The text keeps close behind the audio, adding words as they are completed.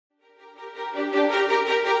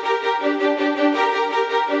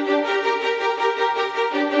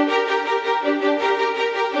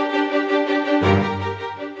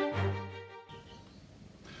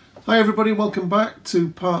Hi everybody, welcome back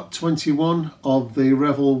to part 21 of the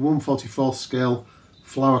Revell 1/44 scale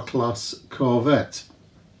Flower Class Corvette.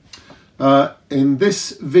 In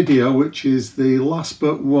this video, which is the last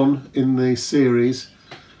but one in the series,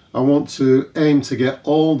 I want to aim to get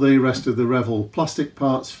all the rest of the Revell plastic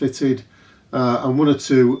parts fitted and one or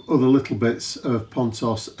two other little bits of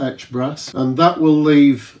Pontos etch brass, and that will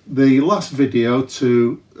leave the last video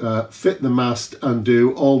to fit the mast and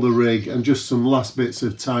do all the rig and just some last bits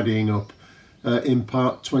of tidying up in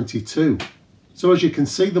part 22. So as you can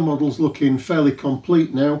see, the model's looking fairly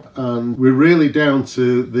complete now, and we're really down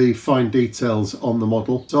to the fine details on the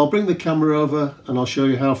model. So I'll bring the camera over and I'll show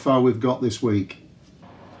you how far we've got this week.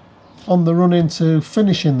 On the run into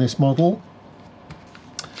finishing this model,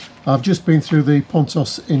 I've just been through the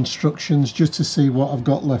Pontos instructions just to see what I've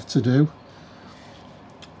got left to do.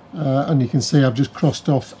 And you can see I've just crossed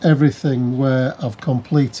off everything where I've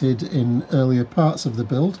completed in earlier parts of the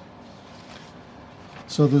build.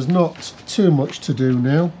 So there's not too much to do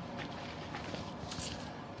now.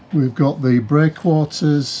 We've got the brake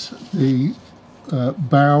quarters, the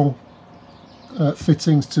bow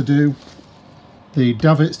fittings to do, the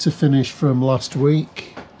davits to finish from last week.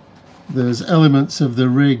 There's elements of the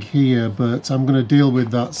rig here, but I'm going to deal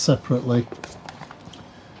with that separately.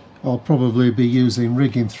 I'll probably be using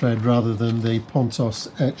rigging thread rather than the Pontos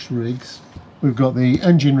etch rigs. We've got the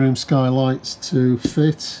engine room skylights to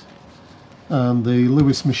fit, and the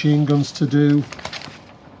Lewis machine guns to do,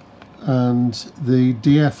 and the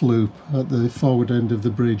DF loop at the forward end of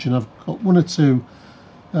the bridge. And I've got one or two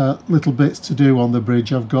little bits to do on the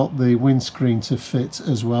bridge. I've got the windscreen to fit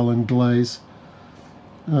as well and glaze.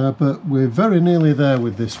 But we're very nearly there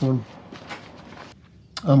with this one.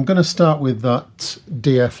 I'm going to start with that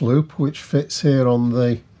DF loop, which fits here on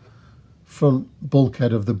the front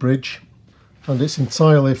bulkhead of the bridge, and it's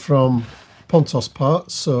entirely from Pontos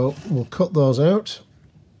parts, so we'll cut those out.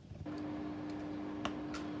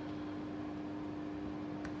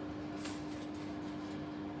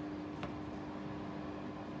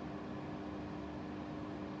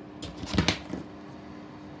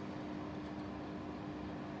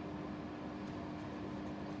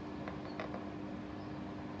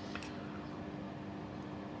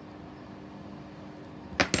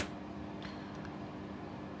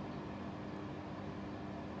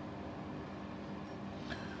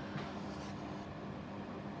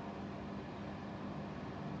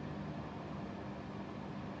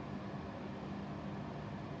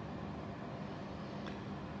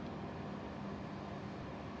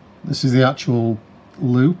 This is the actual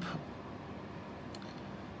loop,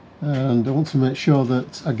 and I want to make sure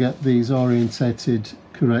that I get these orientated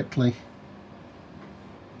correctly.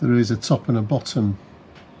 There is a top and a bottom.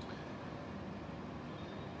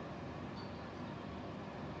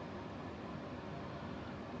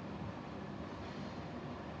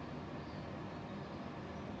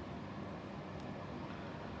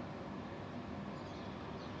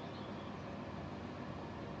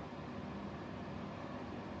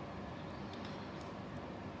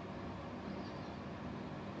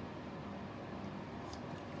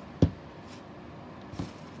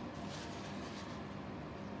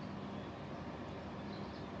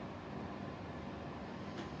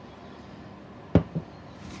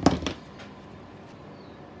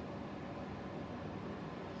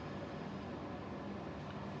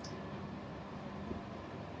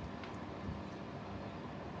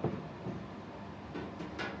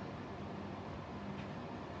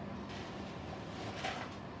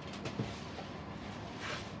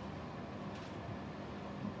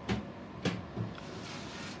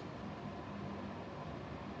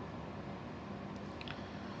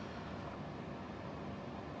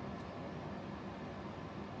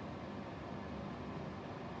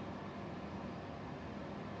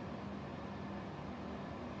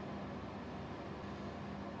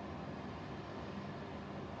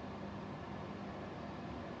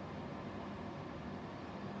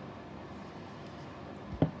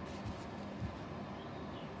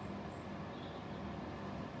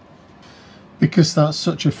 Because that's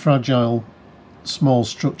such a fragile, small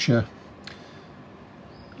structure,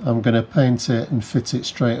 I'm going to paint it and fit it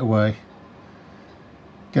straight away.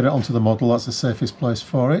 Get it onto the model, that's the safest place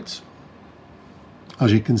for it,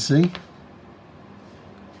 as you can see.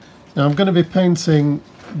 Now I'm going to be painting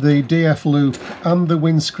the DF loop and the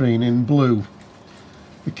windscreen in blue,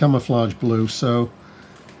 the camouflage blue, so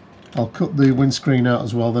I'll cut the windscreen out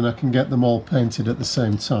as well, then I can get them all painted at the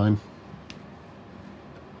same time.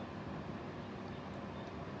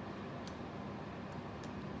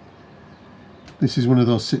 This is one of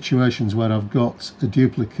those situations where I've got a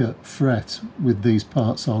duplicate fret with these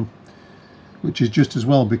parts on, which is just as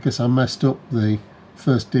well because I messed up the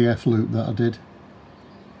first DF loop that I did.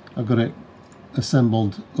 I've got it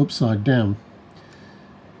assembled upside down,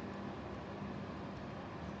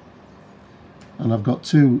 and I've got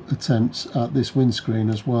 2 attempts at this windscreen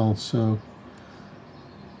as well, so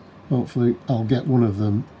hopefully I'll get one of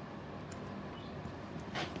them.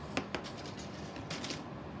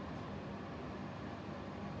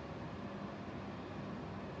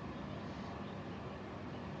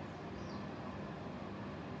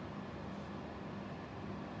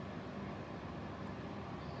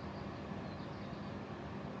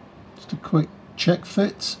 Just a quick check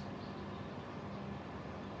fit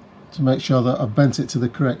to make sure that I've bent it to the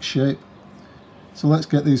correct shape. So let's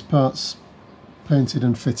get these parts painted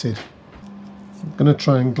and fitted. I'm going to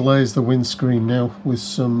try and glaze the windscreen now with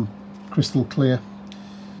some crystal clear.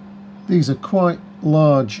 These are quite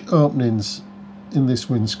large openings in this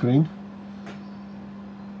windscreen,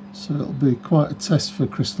 so it'll be quite a test for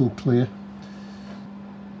crystal clear.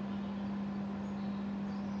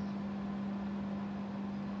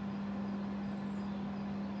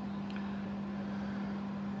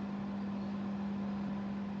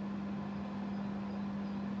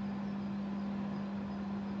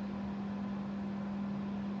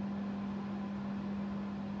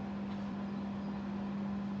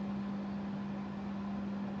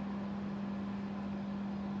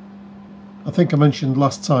 I think I mentioned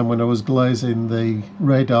last time when I was glazing the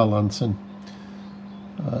radar lantern,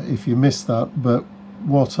 if you missed that, but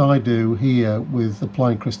what I do here with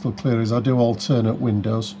applying crystal clear is I do alternate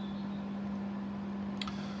windows,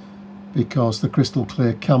 because the crystal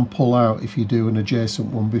clear can pull out if you do an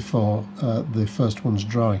adjacent one before the first one's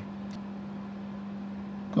dry.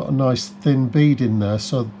 Got a nice thin bead in there,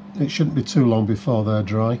 so it shouldn't be too long before they're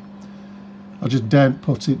dry. I just don't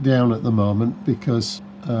put it down at the moment because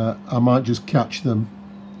I might just catch them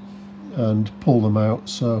and pull them out,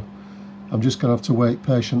 so I'm just going to have to wait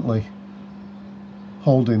patiently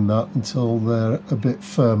holding that until they're a bit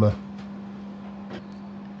firmer.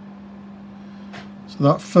 So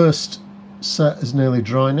that first set is nearly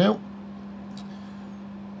dry now,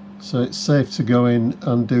 so it's safe to go in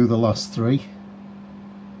and do the last 3.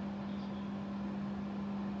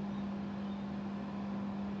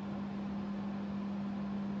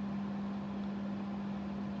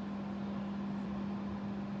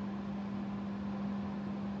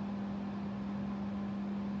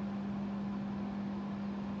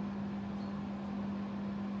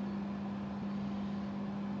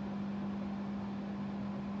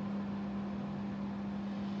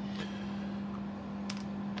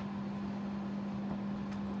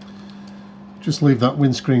 Just leave that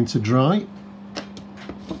windscreen to dry.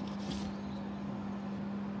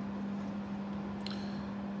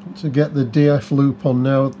 To get the DF loop on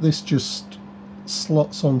now, this just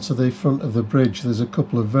slots onto the front of the bridge. There's a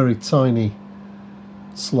couple of very tiny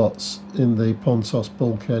slots in the Pontos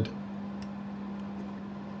bulkhead.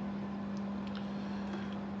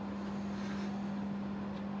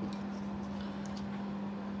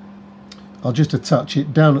 I'll just attach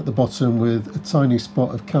it down at the bottom with a tiny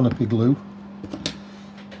spot of canopy glue.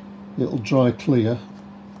 It'll dry clear,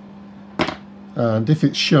 and if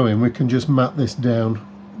it's showing we can just mat this down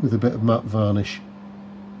with a bit of matte varnish.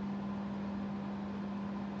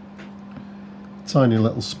 Tiny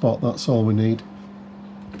little spot, that's all we need.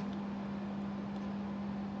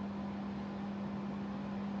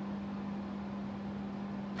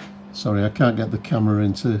 Sorry, I can't get the camera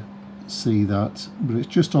in to see that, but it's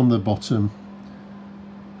just on the bottom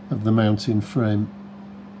of the mounting frame.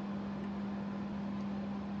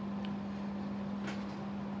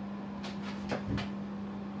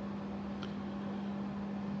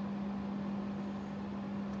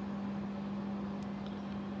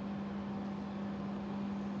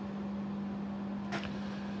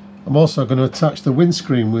 I'm also going to attach the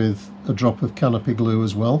windscreen with a drop of canopy glue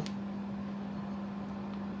as well.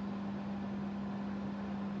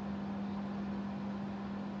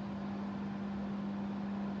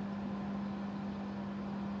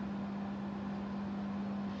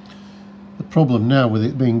 The problem now with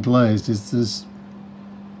it being glazed is there's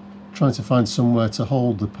trying to find somewhere to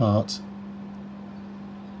hold the part.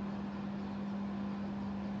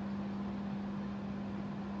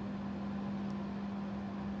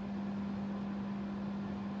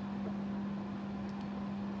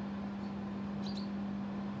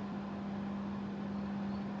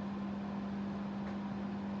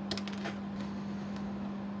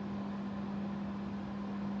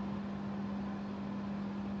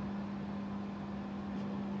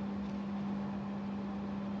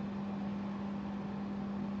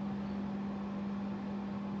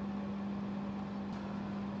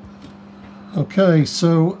 Okay,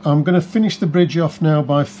 so I'm going to finish the bridge off now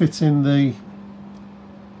by fitting the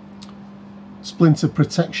splinter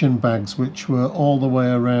protection bags, which were all the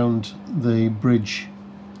way around the bridge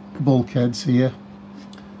bulkheads here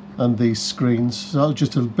and these screens. So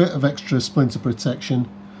just a bit of extra splinter protection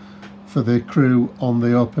for the crew on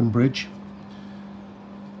the open bridge.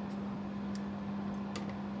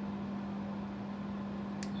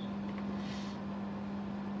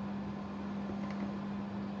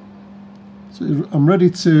 So I'm ready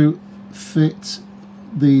to fit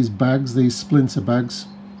these bags, these splinter bags,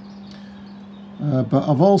 but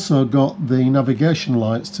I've also got the navigation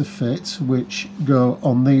lights to fit, which go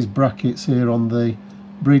on these brackets here on the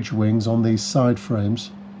bridge wings, on these side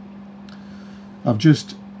frames. I've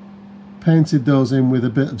just painted those in with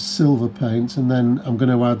a bit of silver paint, and then I'm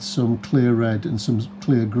going to add some clear red and some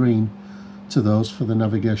clear green to those for the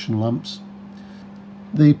navigation lamps.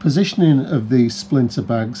 The positioning of these splinter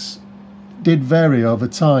bags did vary over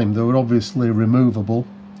time. They were obviously removable,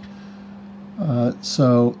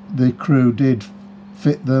 so the crew did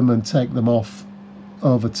fit them and take them off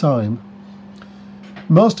over time.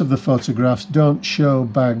 Most of the photographs don't show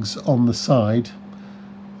bags on the side.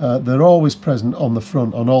 They're always present on the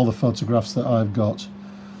front on all the photographs that I've got,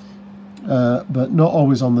 but not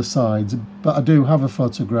always on the sides. But I do have a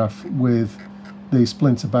photograph with the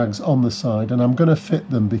splinter bags on the side, and I'm going to fit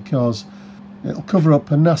them because it'll cover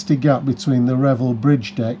up a nasty gap between the Revell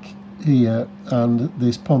bridge deck here and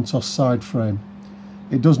this Pontos side frame.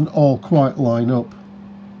 It doesn't all quite line up,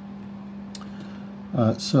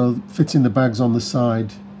 so fitting the bags on the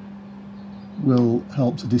side will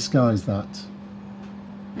help to disguise that.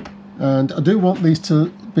 And I do want these to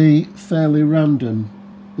be fairly random.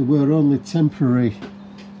 There were only temporary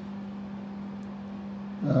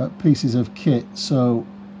pieces of kit, so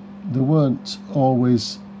they weren't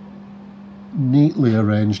always neatly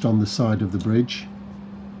arranged on the side of the bridge.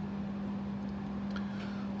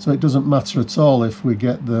 So it doesn't matter at all if we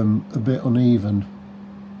get them a bit uneven.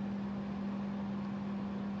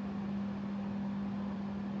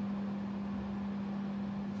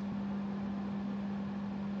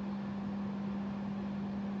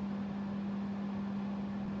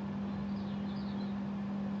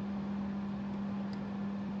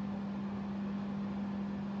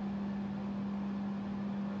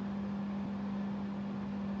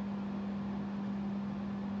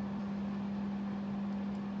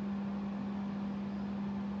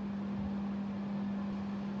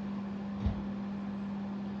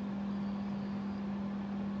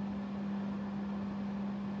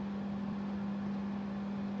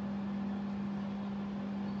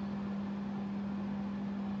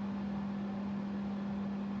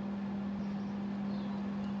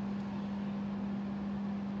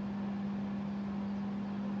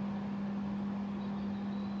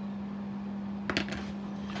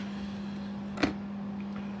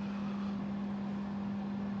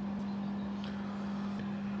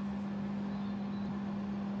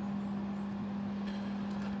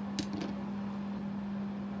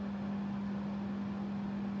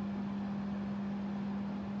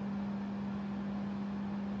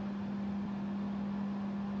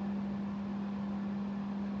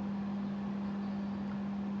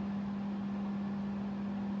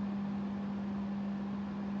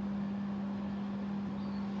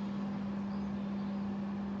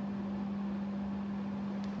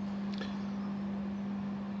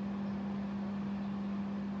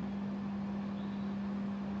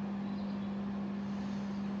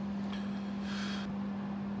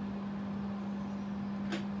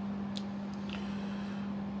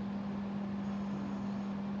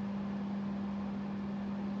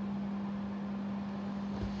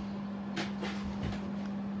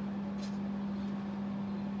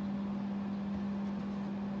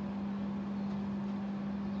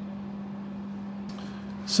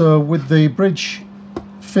 So with the bridge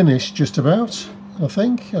finished just about, I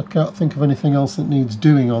can't think of anything else that needs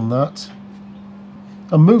doing on that.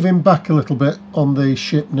 I'm moving back a little bit on the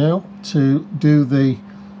ship now to do the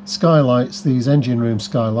skylights, these engine room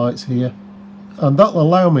skylights here, and that'll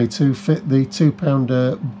allow me to fit the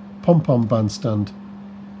 2-pounder pom-pom bandstand,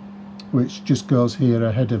 which just goes here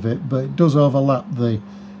ahead of it, but it does overlap the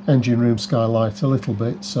engine room skylight a little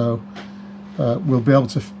bit, so we'll be able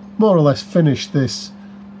to more or less finish this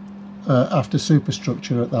after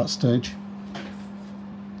superstructure at that stage.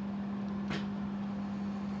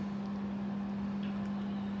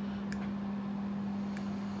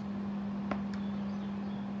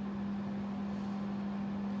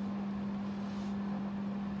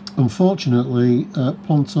 Unfortunately,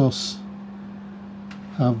 Pontos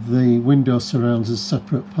have the window surrounds as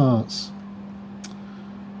separate parts,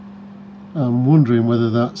 I'm wondering whether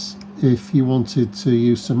that's if you wanted to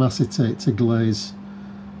use some acetate to glaze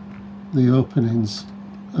the openings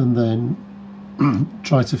and then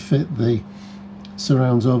try to fit the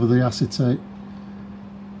surrounds over the acetate.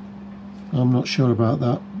 I'm not sure about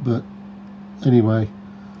that, but anyway,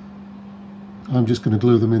 I'm just going to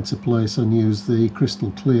glue them into place and use the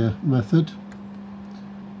crystal clear method.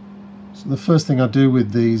 So the first thing I do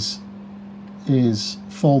with these is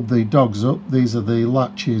fold the dogs up. These are the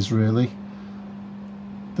latches really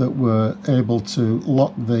that were able to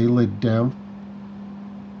lock the lid down.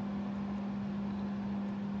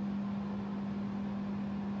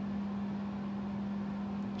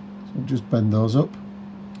 So I'll just bend those up,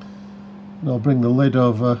 and I'll bring the lid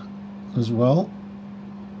over as well.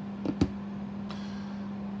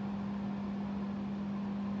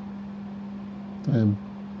 Then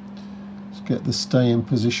let's get the stay in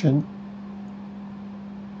position.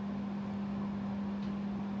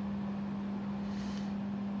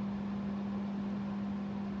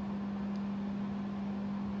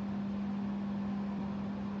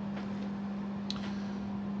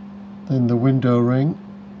 Then the window ring.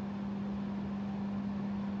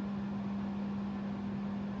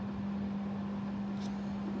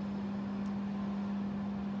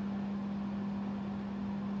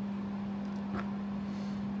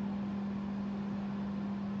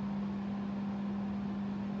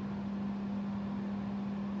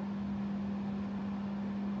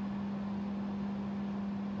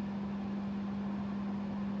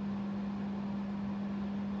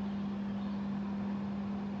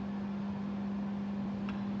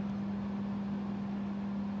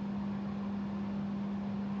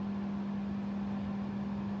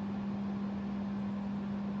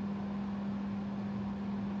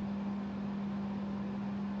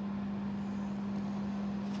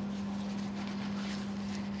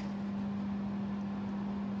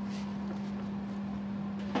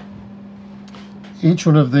 Each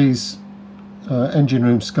one of these engine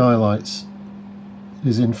room skylights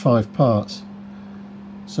is in 5 parts.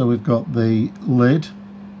 So we've got the lid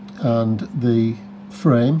and the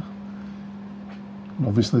frame. And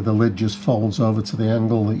obviously the lid just folds over to the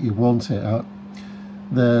angle that you want it at.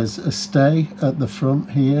 There's a stay at the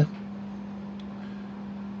front here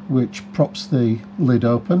which props the lid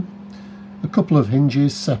open. A couple of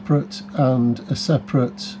hinges separate and a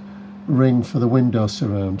separate ring for the window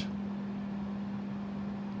surround.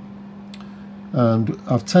 And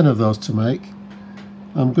I've 10 of those to make.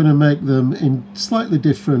 I'm going to make them in slightly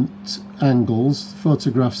different angles. The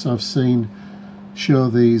photographs I've seen show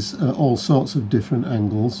these at all sorts of different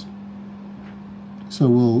angles, so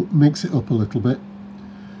we'll mix it up a little bit.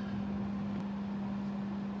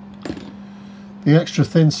 The extra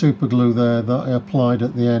thin super glue there that I applied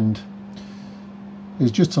at the end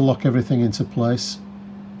is just to lock everything into place.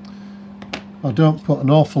 I don't put an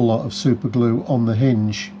awful lot of super glue on the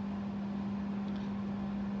hinge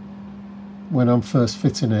when I'm first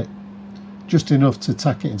fitting it, just enough to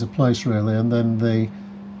tack it into place really, and then the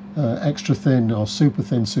extra thin or super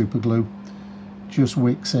thin super glue just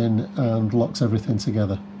wicks in and locks everything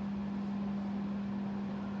together.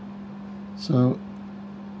 So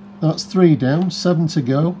that's 3 down, 7 to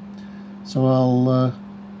go. So I'll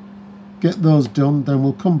get those done, then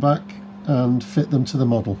we'll come back and fit them to the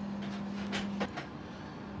model.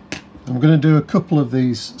 I'm going to do a couple of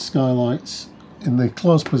these skylights in the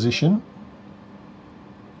closed position.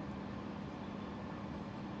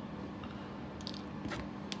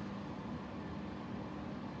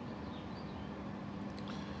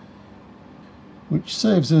 Which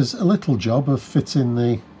saves us a little job of fitting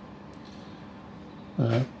the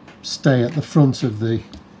stay at the front of the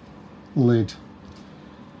lid,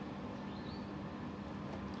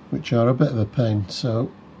 which are a bit of a pain,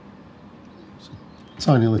 so it's a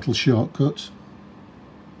tiny little shortcut.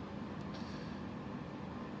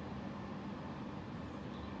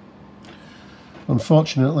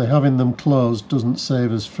 Unfortunately, having them closed doesn't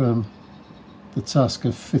save us from the task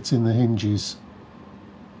of fitting the hinges.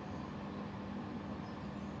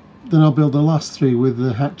 Then I'll build the last 3 with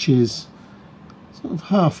the hatches sort of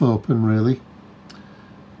half open really.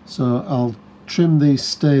 So I'll trim these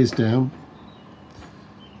stays down.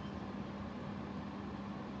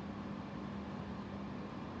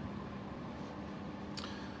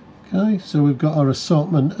 Okay, so we've got our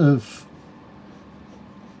assortment of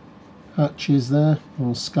hatches there,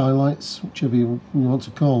 or skylights, whichever you want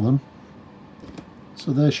to call them.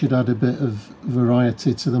 So they should add a bit of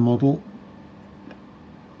variety to the model.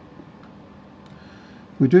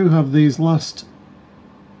 We do have these last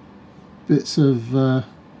bits of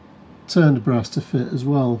turned brass to fit as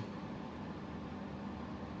well.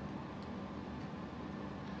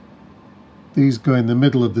 These go in the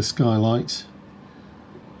middle of the skylight.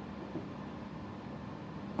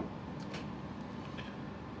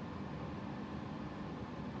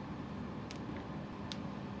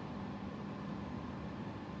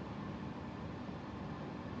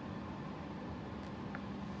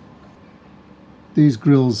 These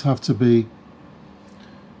grills have to be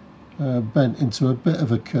bent into a bit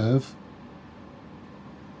of a curve.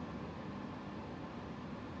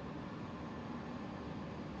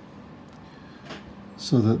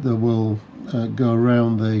 So that they will go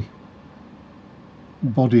around the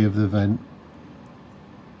body of the vent.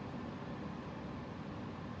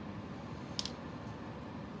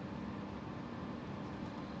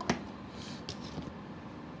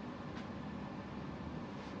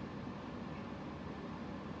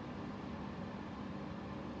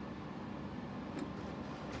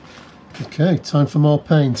 Okay, time for more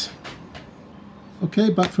paint. Okay,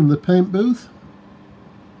 back from the paint booth.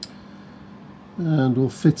 And we'll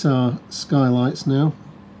fit our skylights now.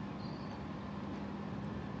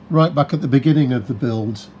 Right back at the beginning of the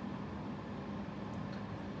build,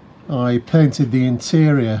 I painted the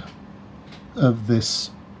interior of this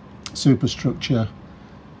superstructure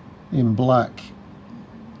in black,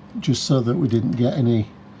 just so that we didn't get any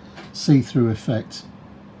see-through effect.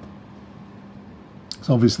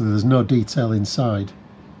 So obviously there's no detail inside.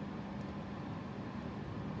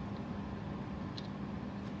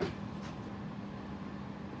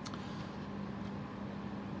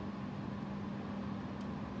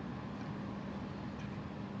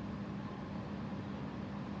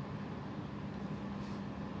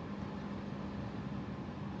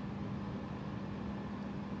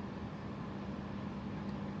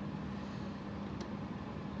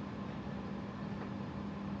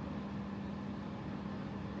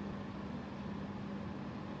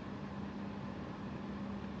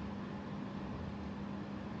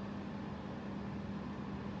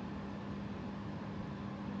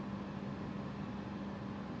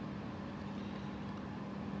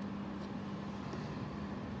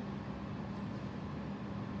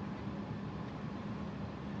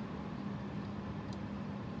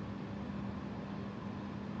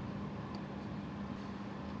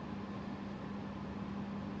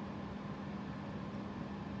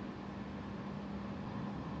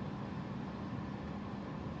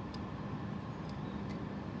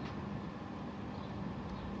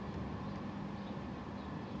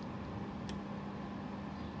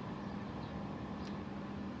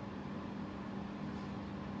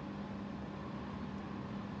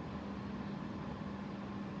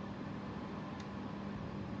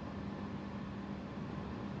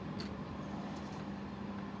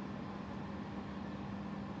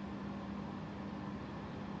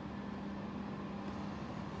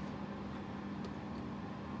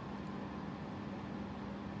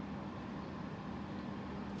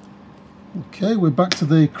 Okay, we're back to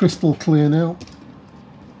the crystal clear now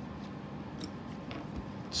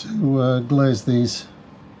to glaze these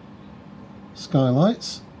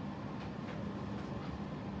skylights.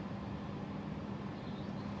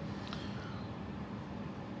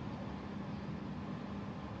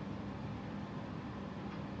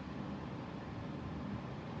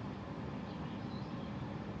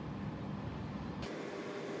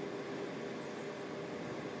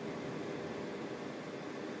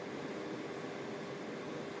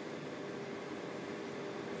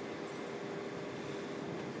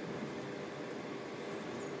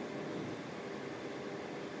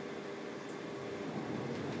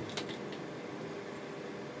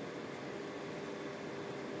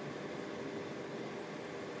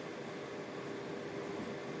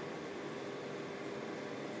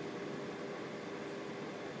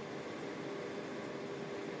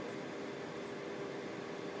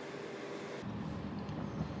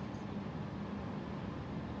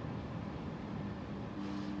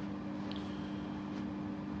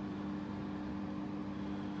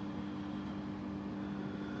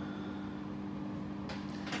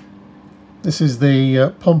 This is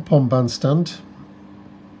the pom-pom bandstand,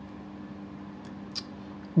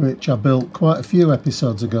 which I built quite a few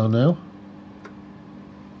episodes ago now.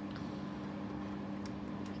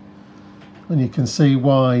 And you can see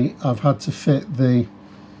why I've had to fit the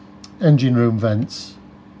engine room vents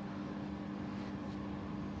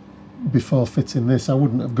before fitting this. I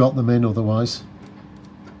wouldn't have got them in otherwise.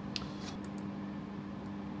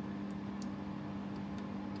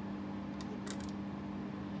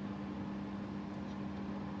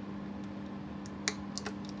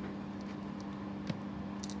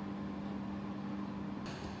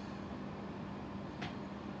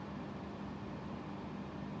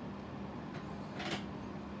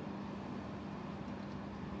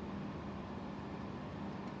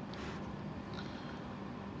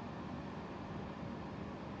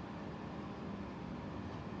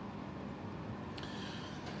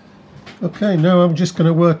 Okay, now I'm just going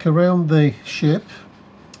to work around the ship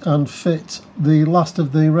and fit the last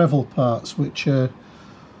of the Revell parts, which are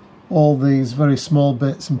all these very small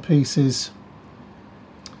bits and pieces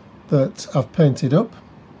that I've painted up.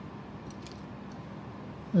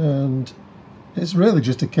 And it's really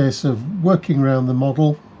just a case of working around the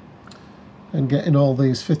model and getting all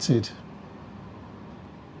these fitted.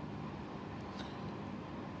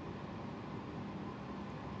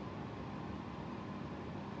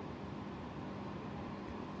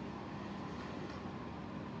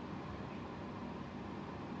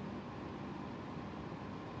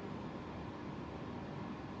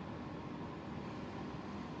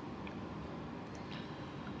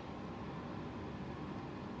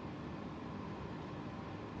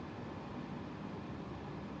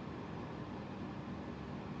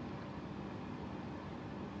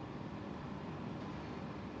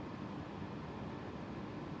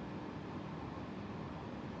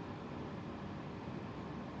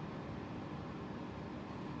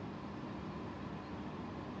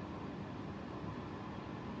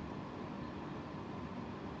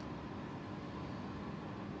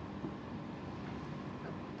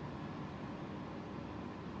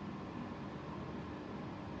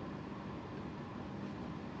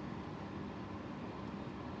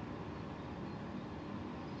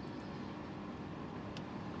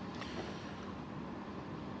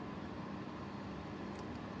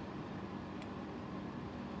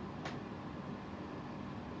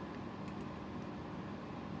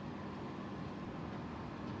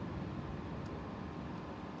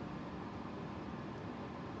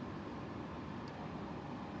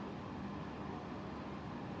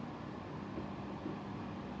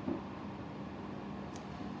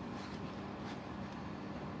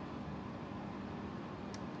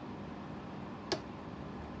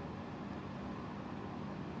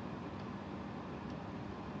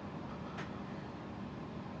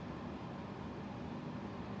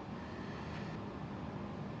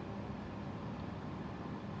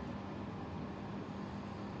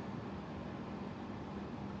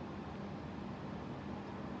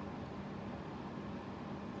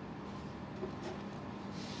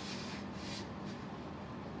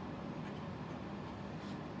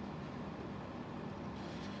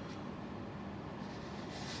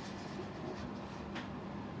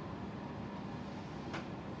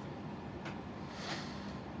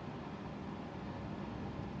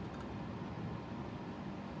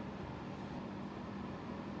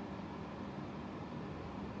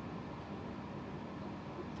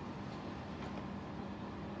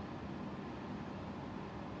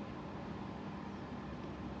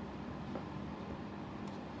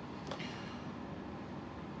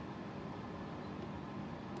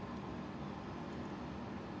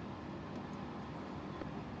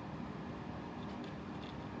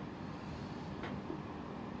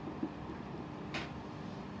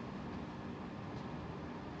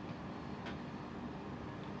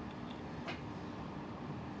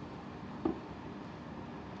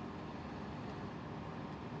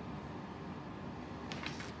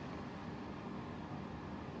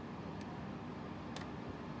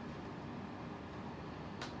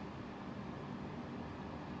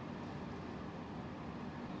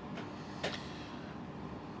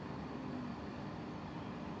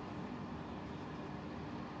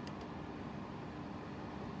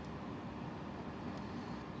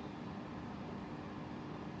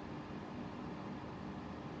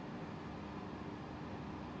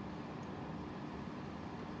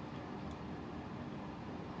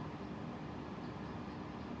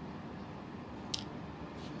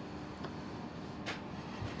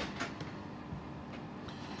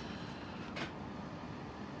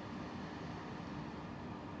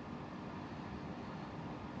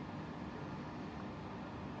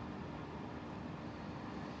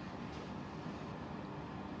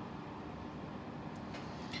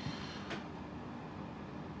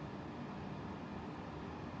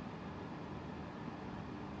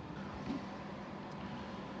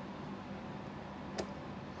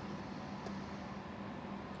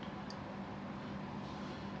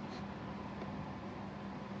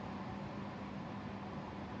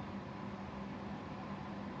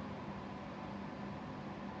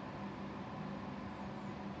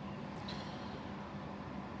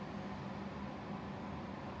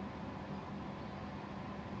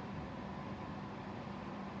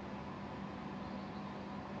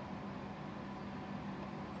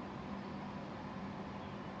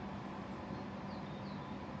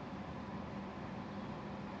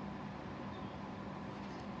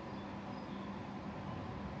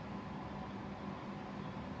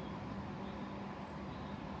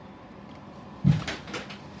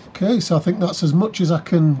 Okay, so I think that's as much as I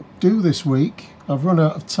can do this week. I've run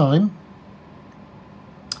out of time.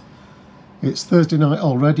 It's Thursday night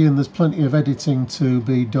already and there's plenty of editing to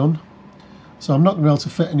be done. So I'm not going to be able to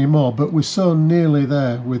fit any more, but we're so nearly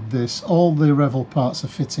there with this. All the Revell parts are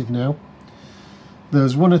fitted now.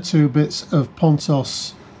 There's one or two bits of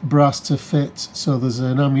Pontos brass to fit, so there's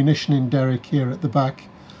an ammunition derrick here at the back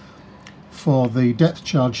for the depth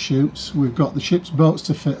charge chutes. We've got the ship's boats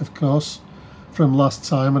to fit, of course, from last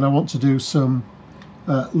time, and I want to do some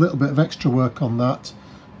little bit of extra work on that,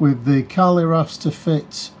 with the Carly rafts to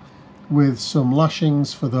fit, with some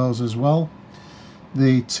lashings for those as well.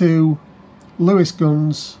 The two Lewis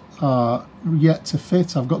guns are yet to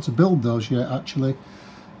fit. I've got to build those yet, actually,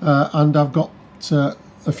 and I've got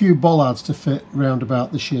a few bollards to fit round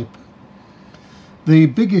about the ship. The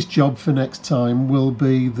biggest job for next time will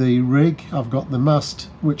be the rig. I've got the mast,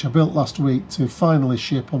 which I built last week, to finally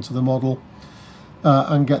ship onto the model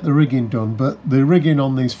and get the rigging done. But the rigging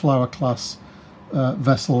on these Flower Class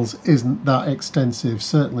vessels isn't that extensive,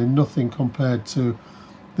 certainly nothing compared to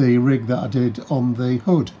the rig that I did on the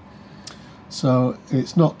hood. So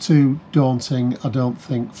it's not too daunting, I don't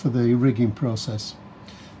think, for the rigging process.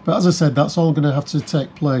 But as I said, that's all going to have to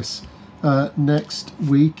take place next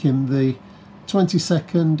week in the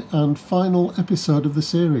 22nd and final episode of the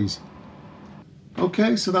series.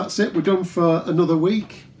 Okay, so that's it. We're done for another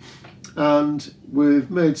week and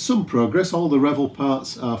we've made some progress. All the Revell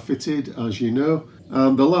parts are fitted, as you know.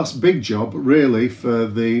 And the last big job, really, for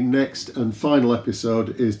the next and final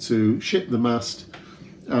episode is to ship the mast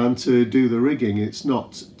and to do the rigging. It's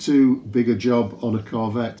not too big a job on a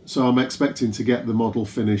Corvette, so I'm expecting to get the model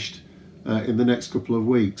finished in the next couple of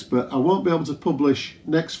weeks. But I won't be able to publish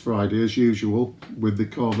next Friday as usual with the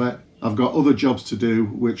Corvette. I've got other jobs to do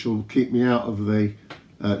which will keep me out of the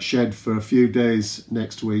shed for a few days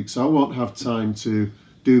next week, so I won't have time to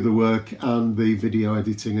do the work and the video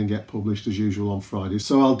editing and get published as usual on Friday.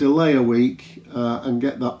 So I'll delay a week and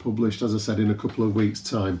get that published, as I said, in a couple of weeks'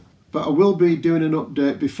 time. But I will be doing an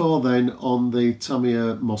update before then on the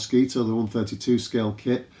Tamiya Mosquito, the 132 scale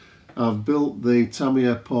kit. I've built the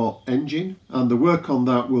Tamiya port engine and the work on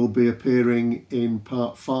that will be appearing in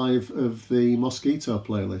part 5 of the Mosquito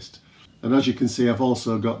playlist. And as you can see, I've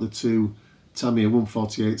also got the two Tamiya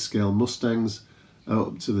 148 scale Mustangs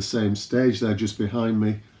up to the same stage. They're just behind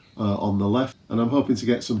me on the left. And I'm hoping to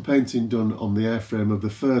get some painting done on the airframe of the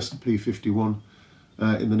first P51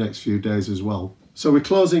 in the next few days as well. So we're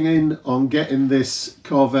closing in on getting this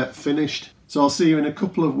Corvette finished. So I'll see you in a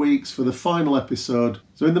couple of weeks for the final episode.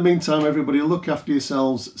 So in the meantime, everybody, look after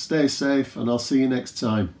yourselves, stay safe, and I'll see you next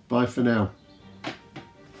time. Bye for now.